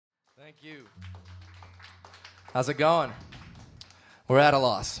Thank you. How's it going? We're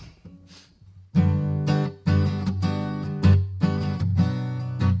Attaloss.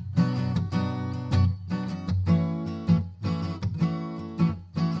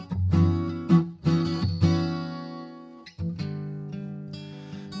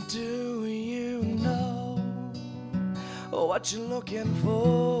 Do you know what you're looking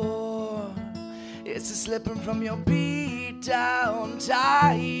for? It's a slipping from your beat down,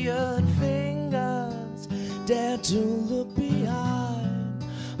 tired fingers. Dare to look behind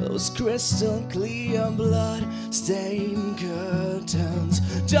those crystal clear blood stained curtains.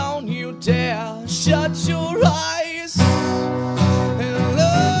 Don't you dare shut your eyes. Hello,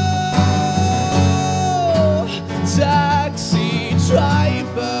 taxi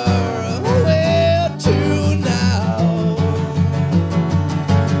driver.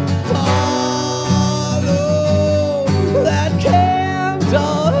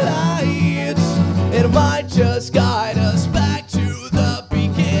 Might just guide us back to the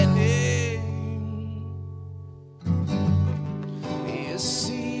beginning. You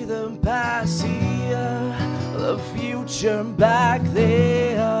see the past here, the future back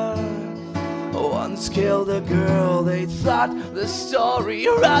there. Once killed a girl, they thought the story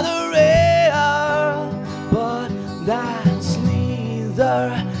rather rare. But that's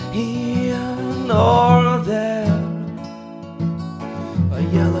neither here nor there. A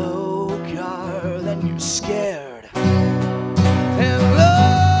yellow then you're scared. Hello,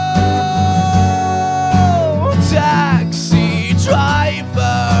 taxi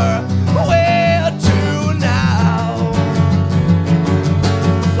driver, where to now?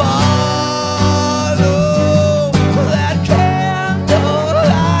 Follow that candlelight.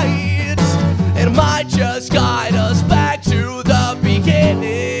 It might just guide us back to the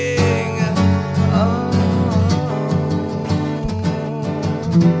beginning. Oh.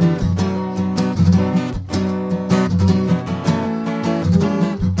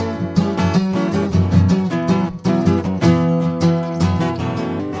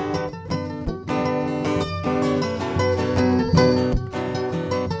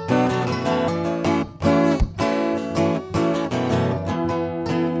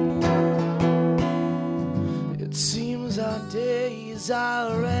 It seems our days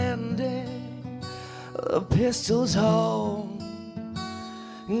are ending. The pistol's home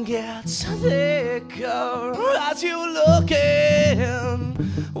gets thicker as you look in.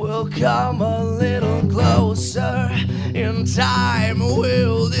 We'll come a little closer. In time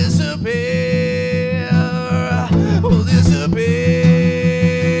we'll disappear. We'll disappear.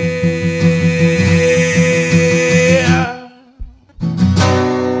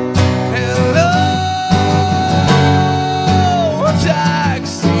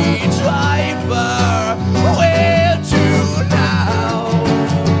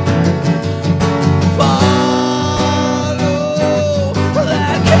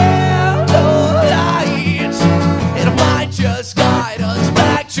 Just guide us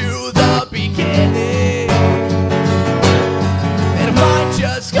back to the beginning.